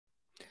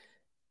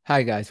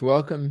Hi guys,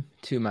 welcome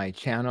to my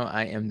channel.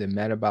 I am the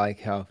Metabolic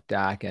Health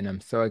Doc, and I'm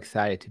so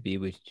excited to be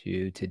with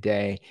you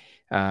today.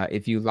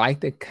 If you like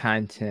the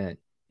content,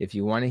 if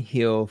you want to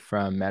heal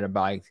from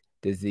metabolic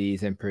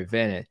disease and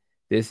prevent it,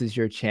 this is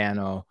your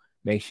channel.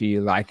 Make sure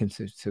you like and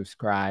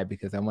subscribe,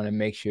 because I want to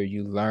make sure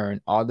you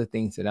learn all the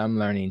things that I'm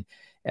learning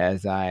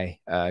as I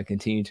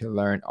continue to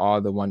learn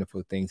all the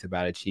wonderful things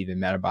about achieving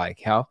metabolic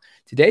health.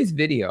 Today's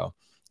video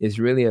is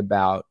really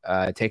about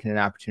taking an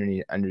opportunity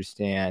to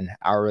understand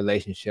our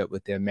relationship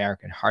with the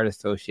American Heart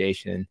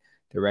Association,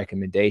 the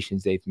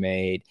recommendations they've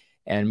made,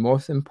 and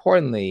most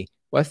importantly,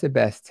 what's the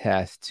best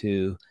test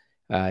to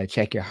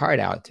check your heart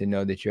out to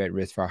know that you're at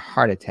risk for a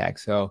heart attack.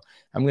 So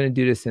I'm going to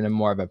do this in a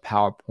more of a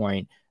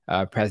PowerPoint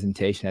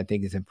presentation. I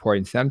think it's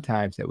important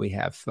sometimes that we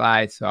have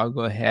slides. So I'll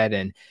go ahead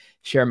and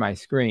share my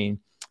screen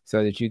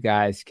so that you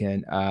guys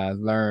can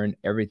learn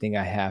everything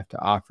I have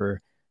to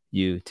offer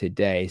you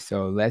today.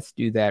 So let's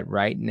do that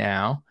right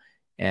now.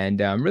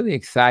 And I'm really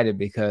excited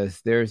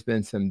because there's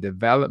been some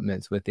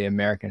developments with the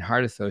American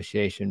Heart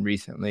Association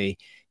recently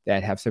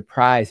that have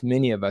surprised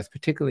many of us,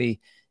 particularly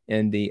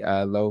in the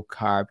low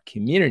carb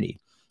community.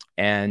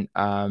 And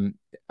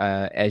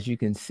as you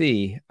can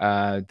see,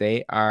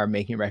 they are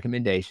making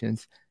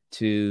recommendations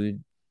to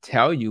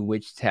tell you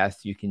which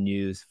tests you can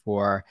use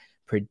for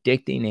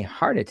predicting a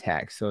heart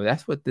attack. So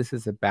that's what this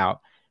is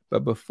about.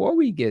 But before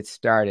we get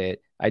started,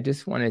 I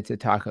just wanted to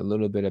talk a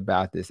little bit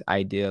about this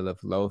ideal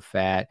of low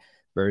fat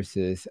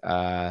versus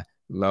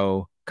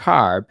low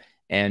carb.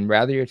 And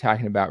rather you're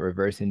talking about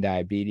reversing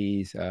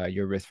diabetes,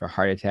 your risk for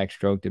heart attack,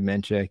 stroke,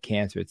 dementia,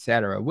 cancer,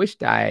 etc., which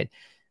diet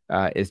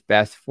is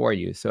best for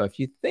you? So if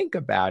you think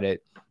about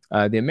it,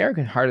 the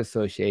American Heart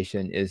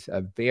Association is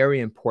a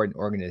very important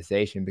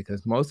organization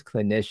because most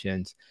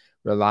clinicians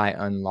rely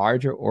on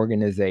larger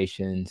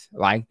organizations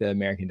like the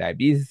American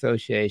Diabetes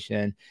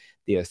Association,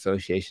 the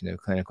Association of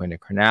Clinical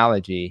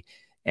Endocrinology.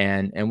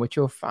 And what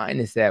you'll find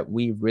is that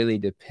we really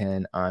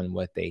depend on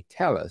what they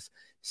tell us.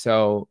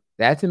 So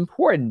that's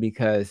important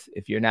because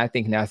if you're not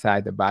thinking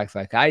outside the box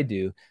like I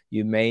do,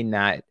 you may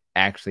not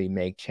actually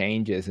make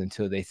changes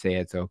until they say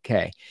it's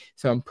okay.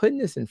 So I'm putting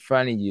this in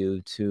front of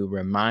you to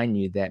remind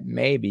you that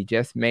maybe,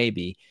 just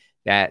maybe,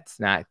 that's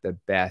not the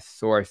best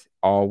source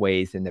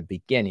always in the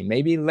beginning.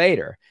 Maybe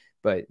later,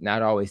 but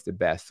not always the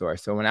best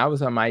source. So when I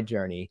was on my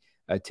journey,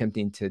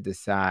 attempting to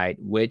decide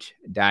which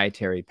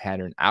dietary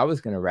pattern I was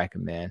going to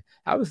recommend,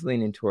 I was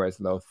leaning towards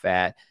low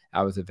fat.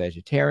 I was a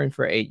vegetarian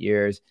for 8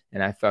 years,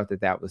 and I felt that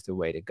that was the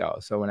way to go.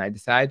 So when I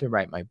decided to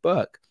write my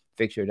book,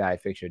 Fix Your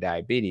Diet, Fix Your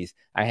Diabetes,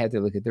 I had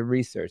to look at the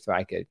research so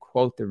I could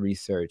quote the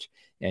research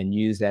and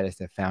use that as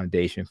the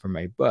foundation for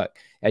my book.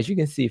 As you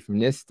can see from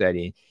this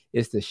study,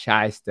 it's the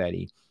SHY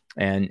study.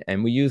 And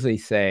we usually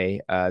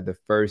say the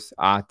first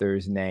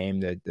author's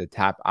name, the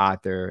top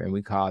author, and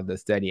we call the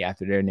study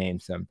after their name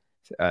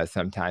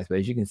sometimes. But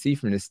as you can see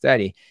from the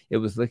study, it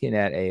was looking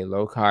at a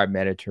low carb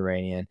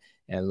Mediterranean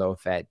and low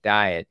fat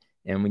diet.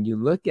 And when you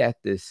look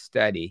at this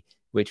study,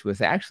 which was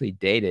actually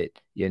dated,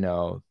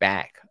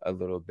 back a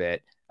little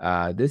bit,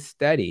 this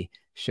study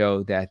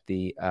showed that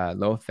the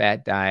low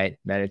fat diet,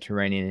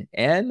 Mediterranean,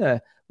 and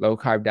the low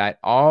carb diet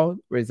all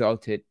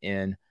resulted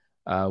in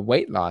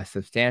weight loss,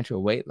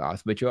 substantial weight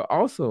loss. But you'll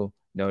also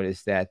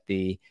notice that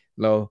the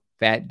low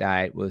fat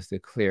diet was the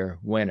clear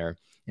winner.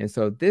 And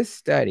so this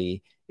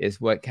study is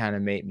what kind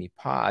of made me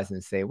pause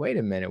and say, wait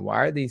a minute, why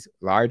are these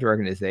large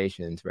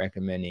organizations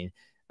recommending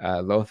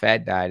low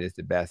fat diet as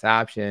the best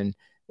option,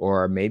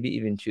 or maybe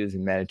even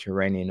choosing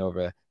Mediterranean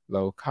over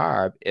low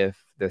carb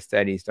if the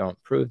studies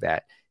don't prove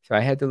that? So I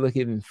had to look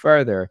even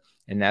further,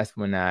 and that's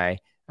when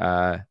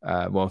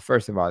well,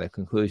 first of all, the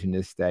conclusion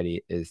of this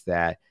study is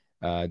that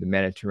the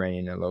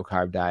Mediterranean and low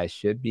carb diet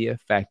should be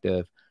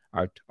effective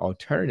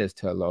alternatives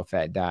to a low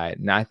fat diet.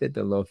 Not that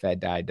the low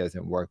fat diet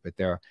doesn't work, but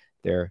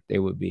they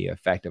would be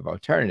effective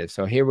alternatives.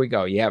 So here we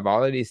go. You have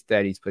all of these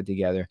studies put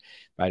together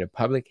by the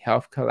Public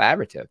Health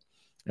Collaborative.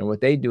 And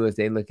what they do is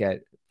they look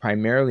at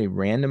primarily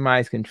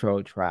randomized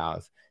controlled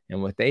trials.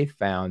 And what they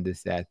found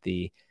is that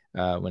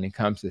when it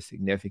comes to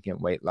significant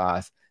weight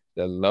loss,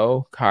 the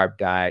low carb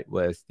diet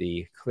was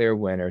the clear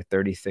winner,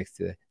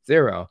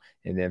 36-0.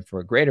 And then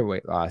for greater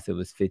weight loss, it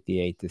was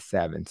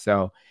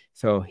 58-7.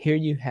 So here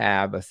you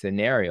have a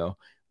scenario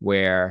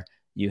where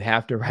you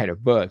have to write a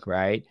book,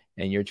 right?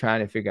 And you're trying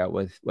to figure out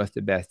what's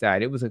the best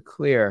diet. It was a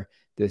clear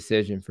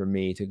decision for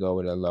me to go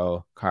with a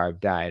low carb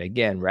diet.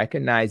 Again,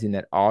 recognizing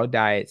that all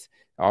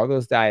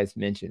those diets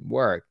mentioned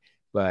work,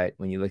 but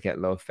when you look at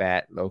low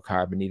fat, low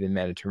carb, and even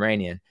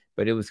Mediterranean,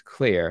 but it was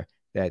clear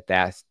that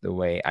that's the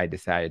way I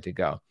decided to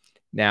go.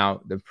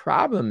 Now, the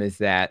problem is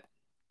that,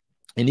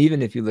 and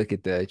even if you look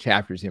at the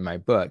chapters in my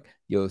book,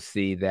 you'll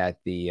see that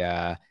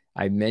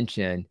I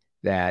mentioned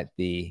that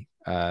the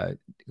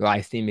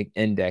glycemic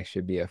index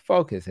should be a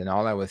focus. And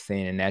all I was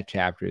saying in that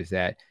chapter is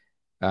that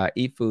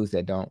eat foods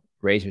that don't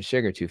raise your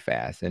sugar too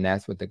fast. And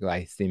that's what the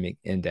glycemic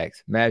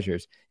index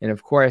measures. And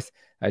of course,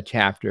 a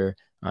chapter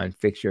on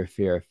Fix Your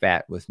Fear of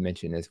Fat was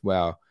mentioned as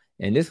well.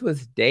 And this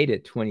was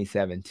dated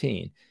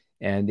 2017.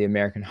 And the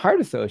American Heart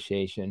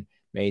Association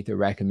made the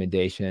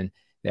recommendation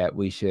that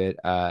we should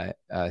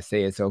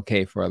say it's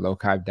okay for a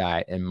low-carb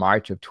diet in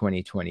March of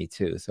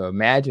 2022. So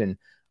imagine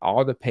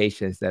all the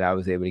patients that I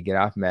was able to get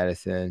off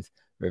medicines,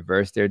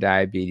 reverse their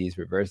diabetes,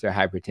 reverse their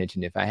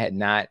hypertension. If I had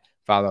not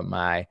followed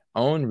my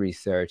own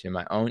research and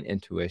my own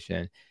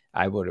intuition,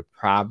 I would have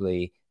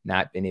probably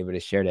not been able to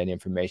share that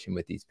information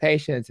with these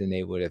patients, and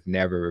they would have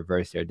never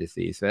reversed their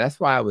disease. So that's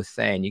why I was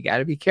saying you got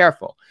to be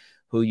careful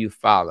who you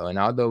follow. And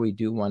although we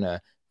do want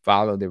to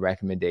follow the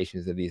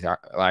recommendations of these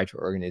larger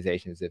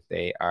organizations if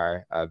they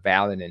are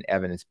valid and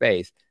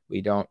evidence-based,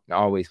 we don't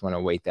always want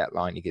to wait that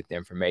long to get the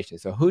information.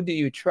 So who do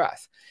you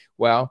trust?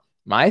 Well,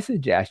 my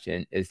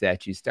suggestion is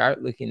that you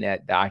start looking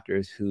at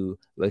doctors who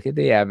look at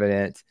the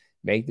evidence,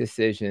 make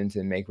decisions,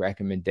 and make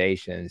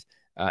recommendations,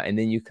 and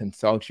then you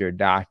consult your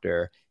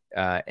doctor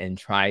and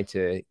try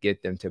to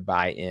get them to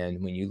buy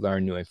in when you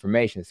learn new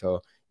information.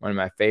 So one of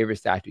my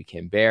favorites, Dr.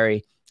 Kim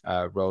Berry,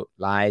 wrote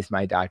Lies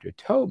My Doctor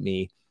Told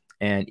Me,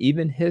 and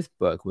even his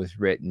book was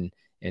written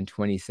in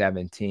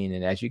 2017.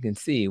 And as you can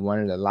see, one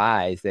of the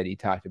lies that he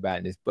talked about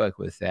in this book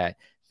was that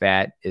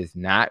fat is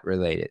not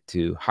related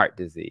to heart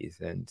disease.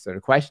 And so the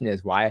question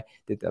is, why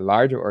did the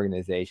larger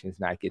organizations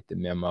not get the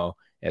memo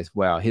as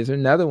well? Here's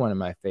another one of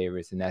my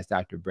favorites, and that's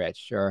Dr. Brett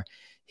Schur.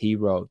 He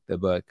wrote the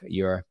book,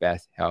 Your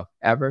Best Health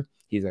Ever.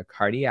 He's a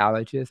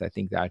cardiologist. I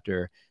think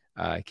Dr.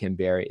 Kim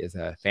Berry is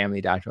a family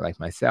doctor like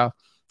myself.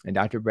 And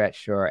Dr. Brett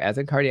Schur, as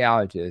a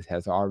cardiologist,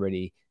 has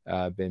already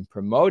been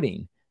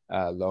promoting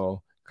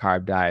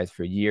low-carb diets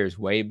for years,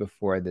 way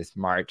before this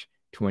March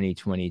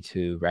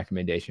 2022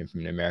 recommendation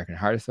from the American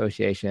Heart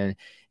Association.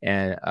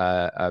 And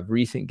a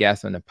recent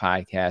guest on the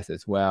podcast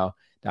as well,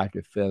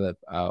 Dr. Philip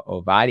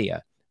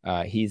Ovadia.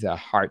 He's a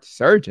heart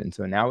surgeon.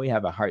 So now we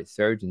have a heart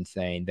surgeon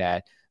saying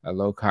that a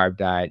low-carb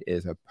diet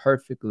is a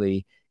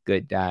perfectly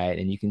good diet.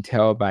 And you can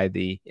tell by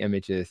the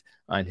images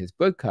on his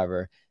book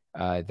cover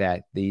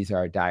that these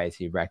are diets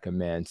he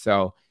recommends.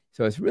 So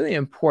it's really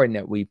important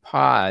that we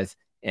pause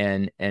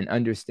and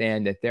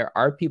understand that there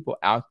are people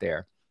out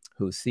there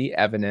who see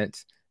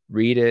evidence,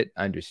 read it,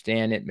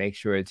 understand it, make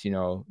sure it's,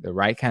 the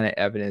right kind of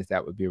evidence.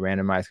 That would be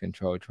randomized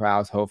controlled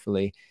trials,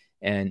 hopefully.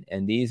 And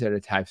these are the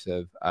types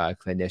of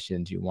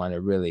clinicians you want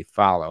to really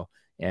follow.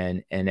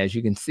 And as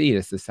you can see,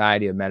 the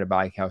Society of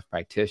Metabolic Health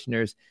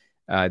Practitioners,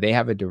 they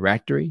have a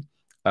directory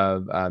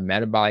of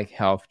metabolic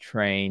health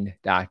trained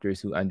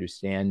doctors who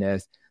understand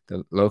this.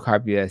 The Low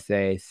Carb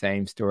USA,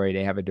 same story.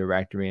 They have a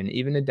directory, and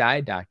even the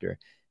Diet Doctor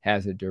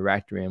has a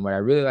directory. And what I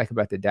really like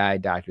about the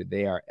Diet Doctor,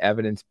 they are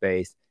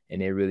evidence-based,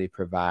 and they really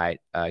provide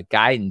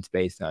guidance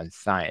based on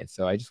science.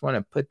 So I just want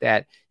to put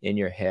that in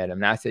your head. I'm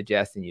not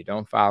suggesting you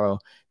don't follow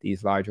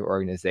these larger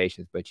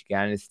organizations, but you got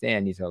to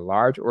understand these are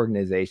large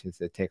organizations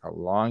that take a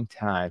long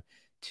time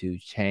to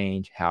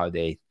change how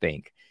they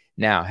think.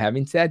 Now,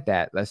 having said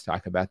that, let's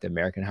talk about the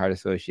American Heart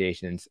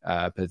Association's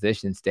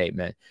position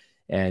statement.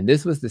 And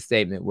this was the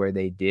statement where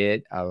they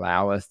did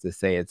allow us to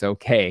say it's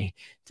okay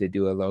to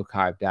do a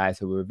low-carb diet.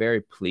 So we're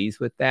very pleased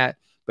with that.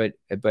 But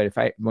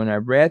when I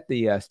read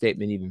the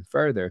statement even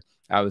further,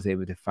 I was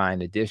able to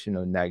find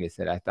additional nuggets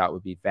that I thought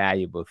would be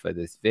valuable for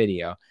this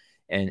video.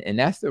 And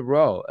that's the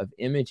role of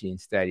imaging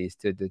studies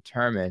to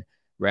determine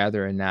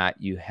whether or not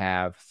you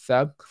have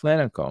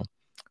subclinical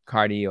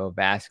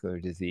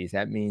cardiovascular disease.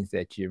 That means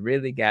that you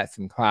really got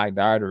some clogged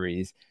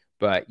arteries,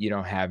 but you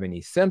don't have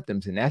any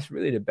symptoms. And that's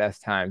really the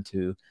best time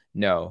to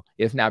know,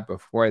 if not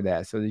before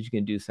that, so that you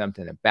can do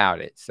something about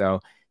it.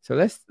 So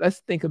let's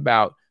think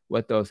about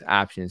what those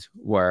options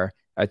were.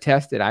 A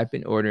test that I've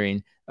been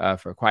ordering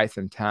for quite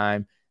some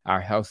time. Our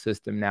health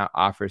system now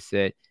offers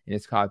it, and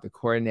it's called the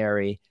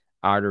Coronary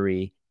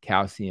Artery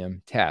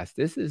Calcium Test.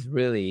 This is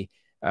really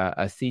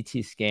a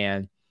CT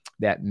scan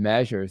that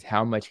measures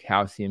how much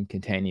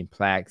calcium-containing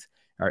plaques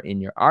are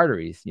in your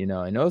arteries,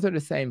 and those are the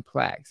same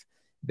plaques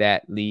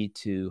that lead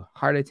to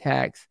heart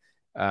attacks.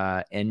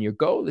 And your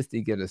goal is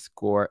to get a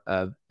score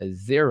of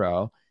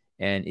 0.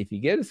 And if you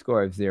get a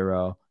score of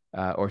 0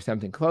 or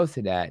something close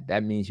to that,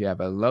 that means you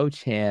have a low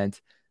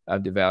chance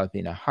of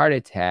developing a heart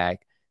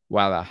attack,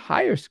 while a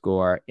higher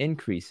score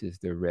increases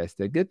the risk.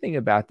 The good thing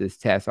about this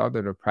test,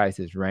 although the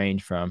prices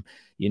range from,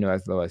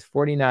 as low as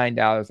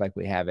 $49, like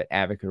we have at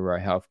Advocate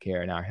Rural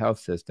Healthcare in our health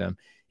system,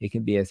 it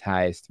can be as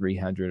high as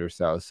 $300 or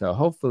so. So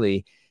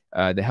hopefully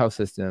the health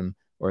system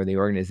or the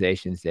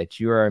organizations that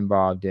you are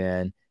involved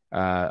in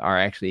are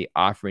actually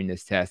offering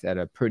this test at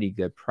a pretty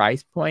good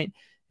price point.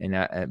 And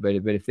but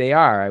if they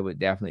are, I would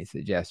definitely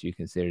suggest you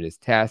consider this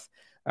test.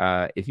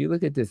 If you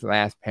look at this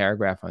last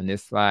paragraph on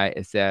this slide,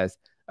 it says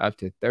up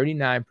to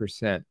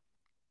 39%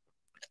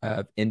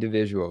 of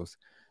individuals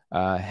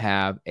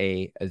have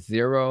a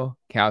 0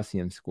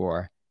 calcium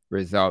score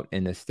result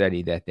in the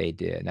study that they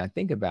did. Now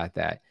think about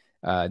that.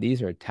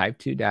 These are type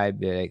 2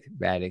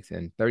 diabetics,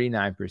 and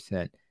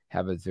 39%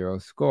 have a 0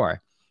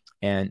 score.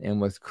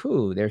 And what's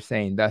cool, they're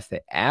saying thus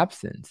the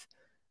absence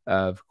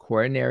of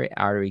coronary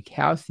artery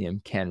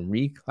calcium can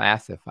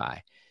reclassify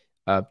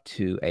up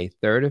to a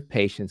third of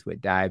patients with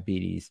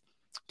diabetes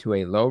to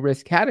a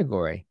low-risk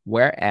category,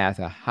 whereas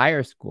a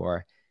higher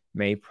score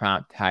may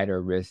prompt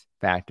tighter risk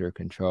factor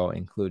control,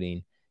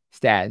 including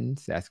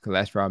statins, that's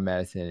cholesterol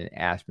medicine, and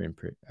aspirin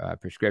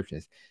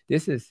prescriptions.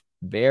 This is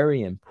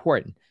very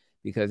important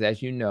because,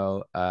 as you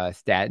know,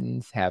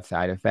 statins have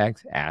side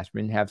effects,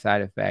 aspirin have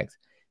side effects.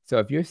 So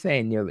if you're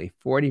saying nearly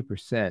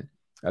 40%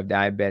 of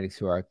diabetics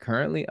who are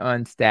currently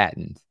on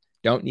statins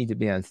don't need to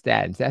be on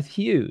statins, that's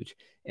huge.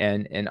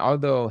 And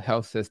although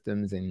health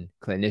systems and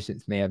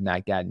clinicians may have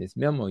not gotten this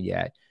memo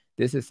yet,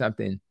 this is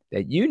something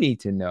that you need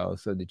to know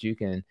so that you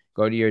can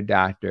go to your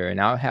doctor.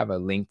 And I'll have a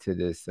link to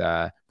this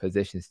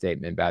position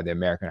statement by the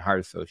American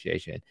Heart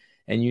Association.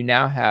 And you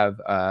now have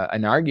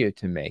an argument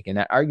to make. And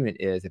that argument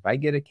is, if I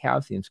get a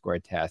calcium score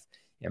test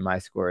and my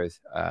score is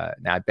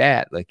not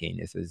bad looking,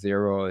 it's a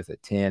 0, it's a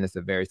 10, it's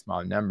a very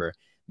small number,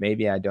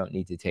 maybe I don't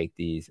need to take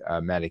these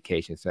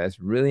medications. So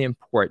it's really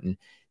important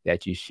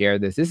that you share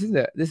this. This is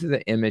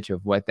an image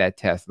of what that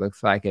test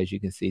looks like. As you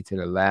can see to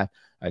the left,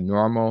 a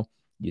normal,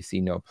 you see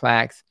no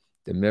plaques.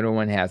 The middle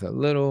one has a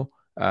little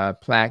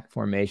plaque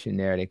formation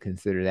there. They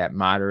consider that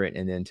moderate.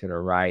 And then to the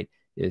right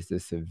is the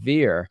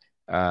severe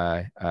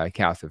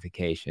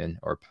calcification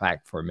or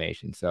plaque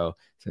formation. So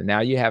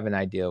now you have an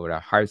idea what a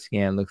heart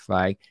scan looks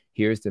like.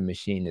 Here's the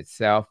machine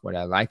itself. What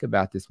I like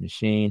about this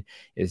machine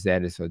is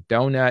that it's a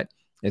donut.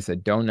 It's a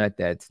donut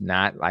that's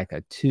not like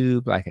a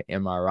tube, like an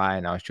MRI,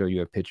 and I'll show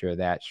you a picture of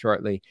that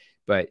shortly.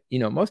 But, you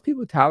know, most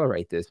people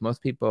tolerate this.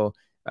 Most people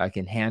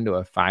can handle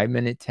a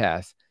 5-minute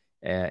test,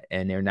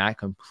 and they're not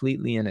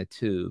completely in a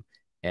tube.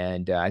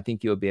 And I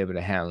think you'll be able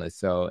to handle it.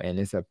 So, and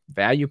it's a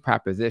value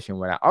proposition.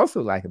 What I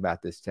also like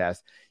about this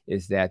test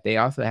is that they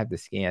also have to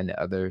scan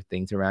the other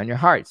things around your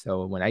heart.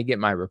 So when I get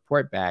my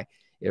report back,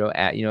 it'll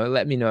add, you know,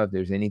 let me know if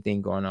there's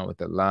anything going on with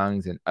the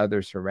lungs and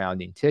other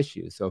surrounding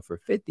tissues. So for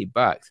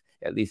 $50,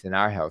 at least in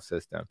our health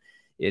system,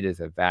 it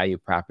is a value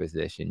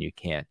proposition you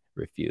can't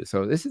refuse.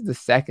 So this is the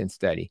second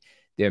study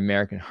the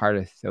American Heart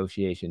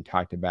Association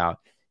talked about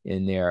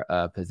in their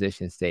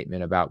position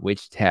statement about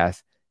which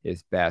test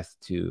is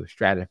best to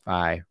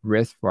stratify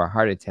risk for a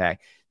heart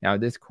attack. Now,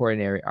 this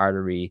coronary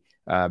artery,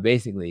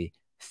 basically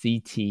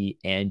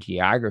CT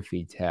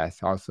angiography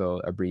test,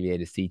 also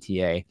abbreviated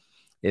CTA,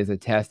 is a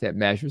test that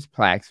measures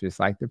plaques just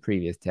like the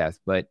previous test.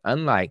 But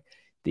unlike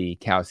the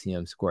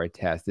calcium score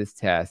test, this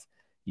test,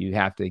 you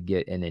have to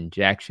get an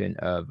injection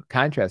of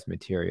contrast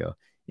material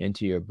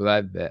into your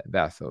blood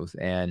vessels.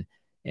 And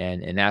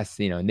that's,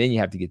 you know, and then you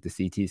have to get the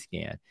CT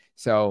scan.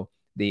 So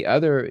the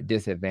other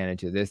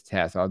disadvantage of this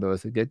test, although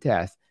it's a good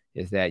test,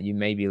 is that you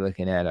may be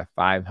looking at a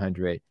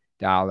 $500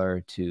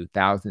 to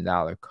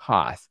 $1,000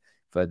 cost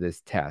for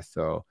this test.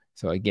 So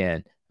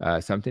again,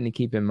 something to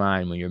keep in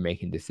mind when you're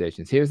making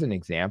decisions. Here's an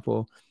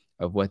example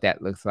of what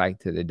that looks like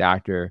to the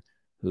doctor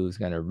who's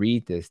going to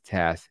read this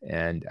test.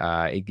 And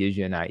it gives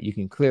you an idea. You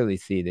can clearly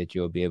see that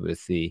you'll be able to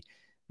see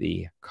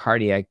the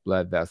cardiac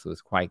blood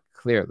vessels quite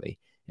clearly.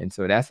 And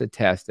so that's a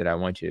test that I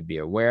want you to be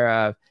aware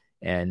of.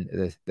 And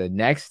the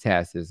next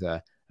test is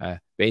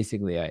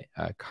basically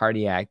a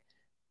cardiac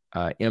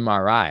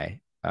MRI.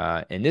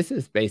 And this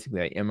is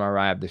basically an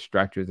MRI of the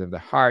structures of the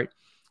heart.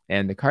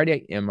 And the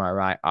cardiac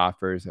MRI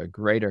offers a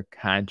greater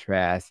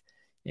contrast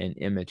and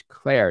image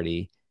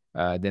clarity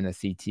than a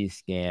CT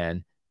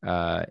scan.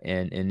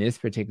 And in this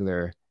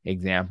particular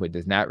example, it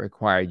does not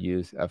require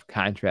use of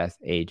contrast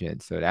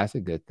agents. So that's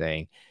a good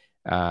thing.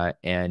 So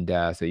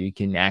you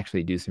can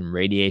actually do some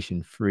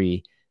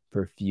radiation-free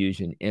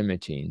perfusion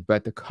imaging.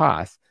 But the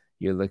cost,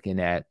 you're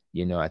looking at,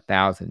 you know,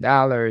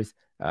 $1,000,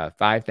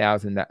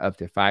 $5,000, up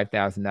to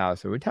 $5,000.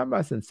 So we're talking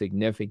about some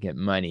significant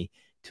money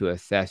to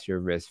assess your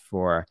risk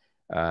for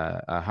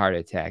a heart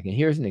attack. And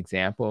here's an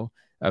example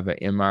of an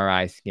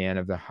MRI scan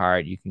of the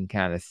heart. You can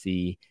kind of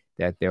see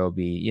that there will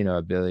be, you know,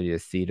 ability to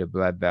see the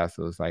blood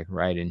vessels like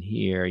right in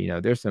here. You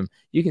know, there's some,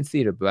 you can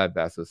see the blood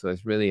vessels. So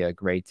it's really a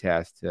great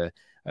test to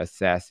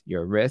assess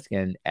your risk.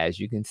 And as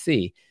you can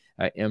see,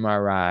 an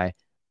MRI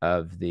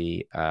of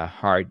the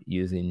heart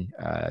using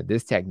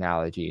this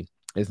technology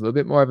is a little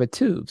bit more of a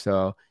tube.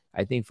 So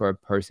I think for a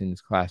person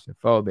who's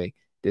claustrophobic,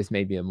 this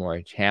may be a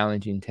more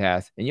challenging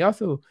test. And you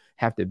also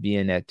have to be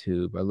in that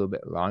tube a little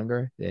bit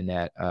longer than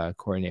that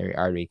coronary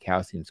artery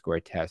calcium score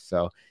test.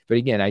 So, but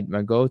again,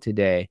 my goal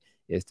today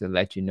is to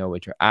let you know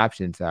what your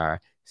options are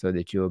so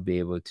that you'll be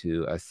able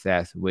to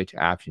assess which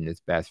option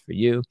is best for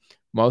you.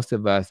 Most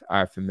of us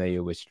are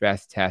familiar with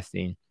stress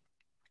testing.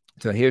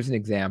 So here's an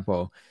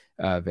example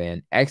of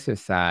an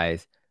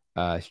exercise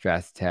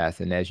stress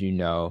test. And as you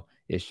know,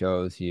 it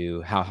shows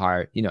you how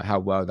hard, you know, how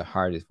well the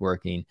heart is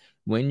working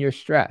when you're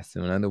stressed.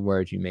 So in other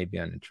words, you may be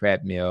on a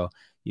treadmill,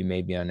 you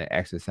may be on an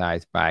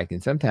exercise bike,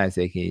 and sometimes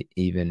they can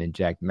even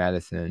inject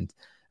medicines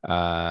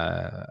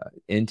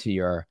into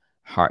your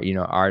heart, you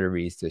know,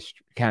 arteries to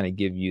kind of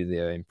give you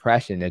the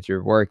impression that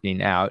you're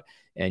working out,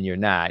 and you're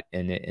not.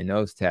 And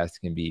those tests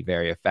can be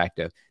very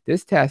effective.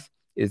 This test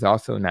is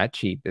also not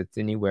cheap. It's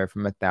anywhere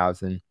from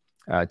 $1,000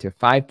 to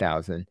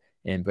 $5,000.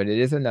 But it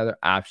is another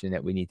option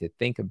that we need to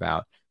think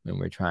about when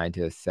we're trying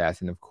to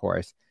assess. And of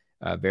course,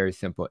 a very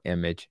simple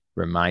image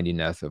reminding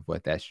us of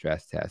what that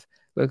stress test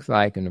looks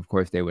like. And of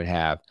course, they would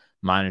have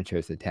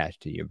monitors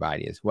attached to your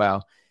body as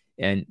well.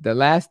 And the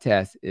last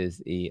test is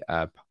the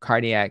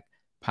cardiac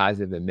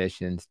positive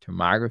emissions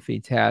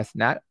tomography test,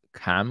 not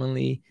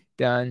commonly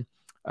done.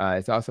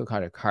 It's also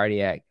called a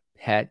cardiac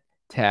PET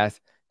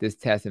test. This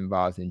test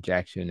involves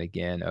injection,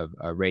 again, of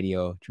a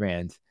radio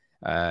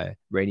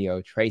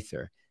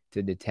tracer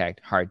to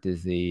detect heart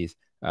disease.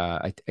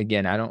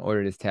 Again, I don't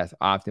order this test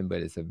often,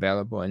 but it's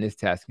available, and this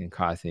test can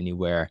cost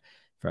anywhere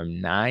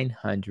from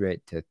 $900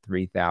 to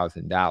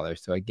 $3,000.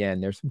 So again,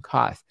 there's some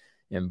costs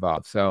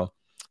involved.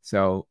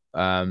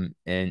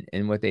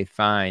 And what they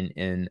find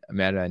in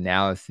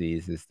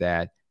meta-analyses is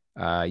that,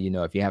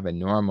 if you have a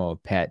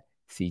normal PET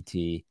CT,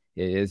 it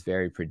is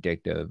very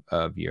predictive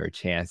of your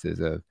chances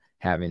of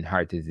having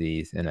heart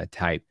disease in a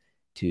type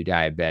 2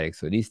 diabetic.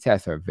 So these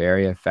tests are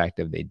very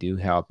effective. They do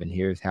help. And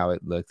here's how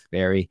it looks: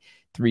 very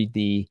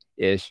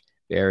 3D-ish,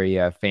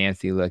 very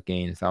fancy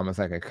looking. It's almost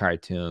like a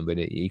cartoon, but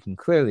you can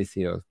clearly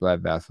see those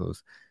blood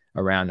vessels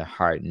around the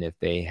heart. And if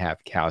they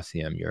have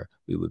calcium,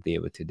 we would be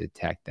able to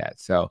detect that.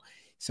 So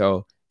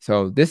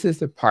this is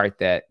the part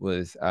that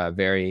was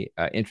very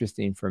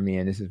interesting for me.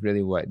 And this is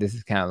really this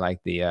is kind of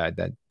like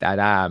the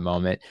da-da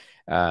moment.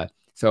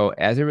 So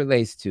as it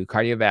relates to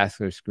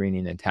cardiovascular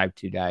screening and type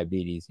 2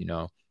 diabetes,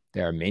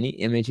 there are many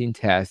imaging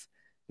tests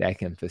that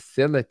can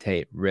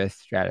facilitate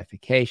risk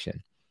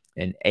stratification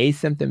in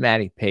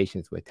asymptomatic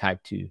patients with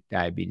type 2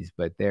 diabetes,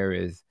 but there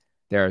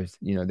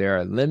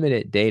are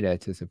limited data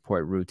to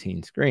support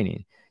routine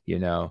screening.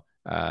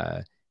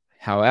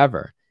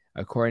 However,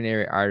 a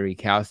coronary artery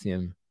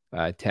calcium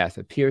test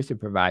appears to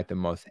provide the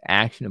most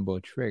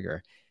actionable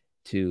trigger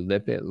to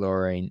lipid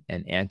lowering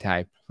and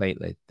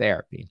antiplatelet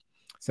therapy.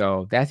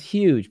 So that's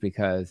huge,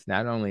 because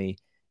not only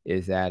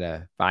is that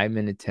a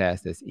 5-minute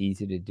test that's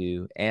easy to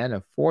do and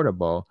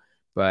affordable,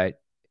 but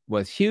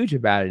what's huge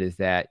about it is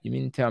that you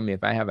mean to tell me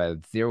if I have a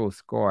 0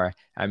 score,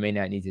 I may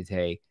not need to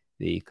take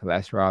the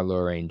cholesterol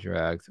lowering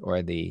drugs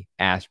or the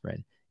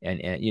aspirin.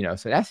 And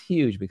so that's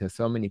huge, because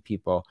so many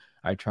people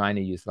are trying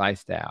to use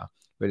lifestyle,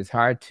 but it's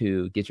hard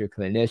to get your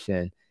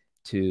clinician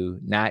to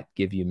not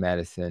give you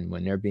medicine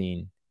when they're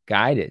being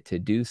guided to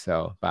do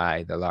so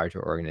by the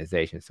larger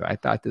organization. So I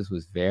thought this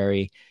was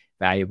very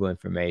valuable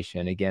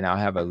information. Again, I'll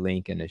have a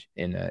link in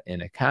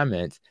the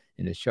comments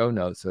in the show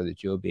notes so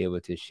that you'll be able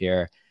to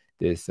share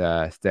this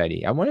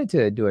study. I wanted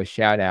to do a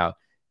shout out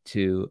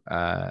to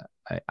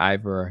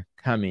Ivor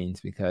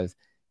Cummings, because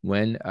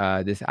when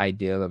this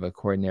ideal of a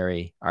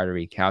coronary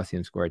artery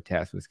calcium score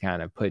test was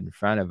kind of put in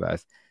front of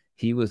us,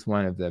 he was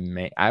one of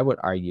I would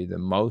argue, the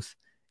most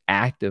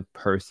active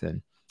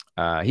person.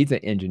 He's an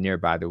engineer,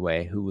 by the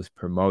way, who was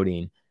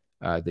promoting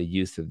the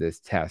use of this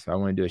test. So I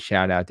want to do a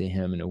shout out to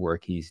him and the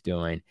work he's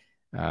doing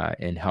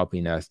in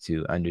helping us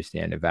to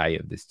understand the value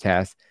of this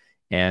test.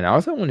 And I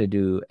also want to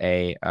do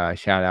a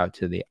shout out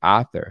to the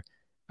author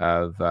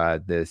of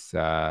this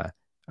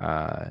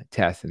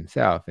test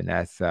himself, and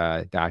that's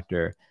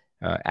Dr.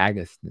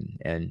 Agustin.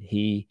 And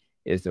he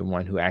is the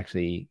one who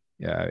actually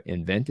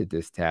invented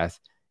this test.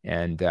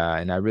 And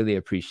I really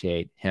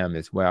appreciate him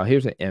as well.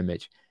 Here's an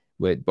image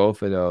with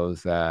both of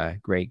those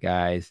great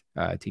guys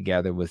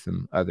together with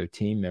some other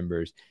team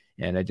members.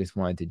 And I just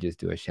wanted to just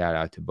do a shout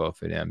out to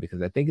both of them,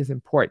 because I think it's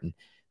important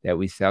that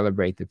we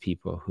celebrate the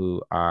people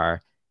who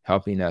are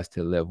helping us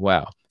to live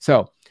well.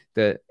 So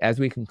as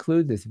we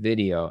conclude this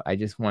video, I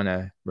just want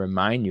to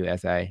remind you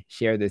as I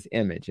share this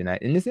image,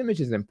 and this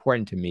image is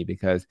important to me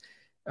because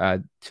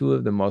two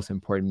of the most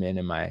important men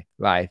in my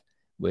life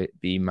would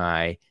be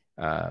my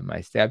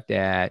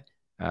stepdad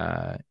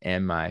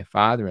and my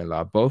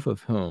father-in-law, both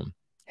of whom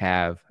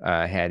have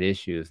had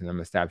issues, and I'm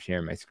going to stop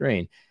sharing my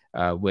screen,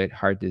 with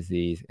heart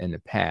disease in the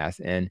past.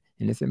 And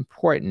it's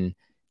important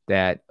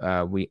that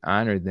we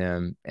honor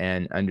them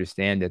and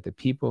understand that the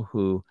people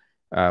who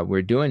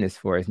we're doing this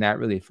for is not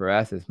really for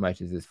us as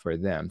much as it's for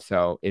them.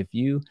 So if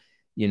you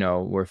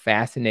were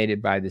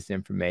fascinated by this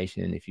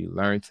information, if you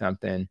learned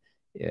something,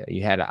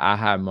 you had an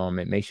aha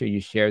moment, make sure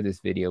you share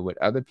this video with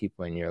other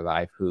people in your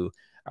life who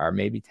are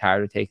maybe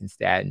tired of taking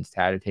statins,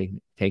 tired of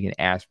taking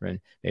aspirin.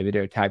 Maybe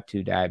they're type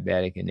 2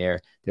 diabetic and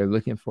they're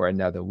looking for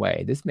another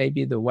way. This may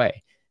be the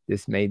way.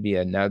 This may be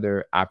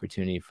another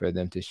opportunity for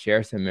them to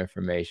share some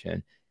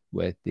information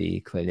with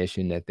the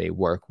clinician that they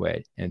work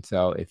with. And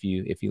so if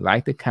you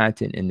like the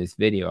content in this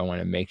video, I want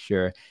to make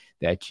sure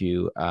that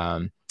you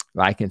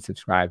like and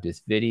subscribe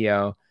this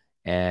video.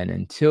 And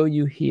until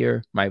you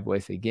hear my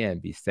voice again,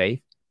 be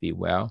safe, be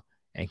well,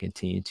 and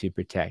continue to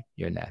protect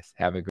your nest. Have a great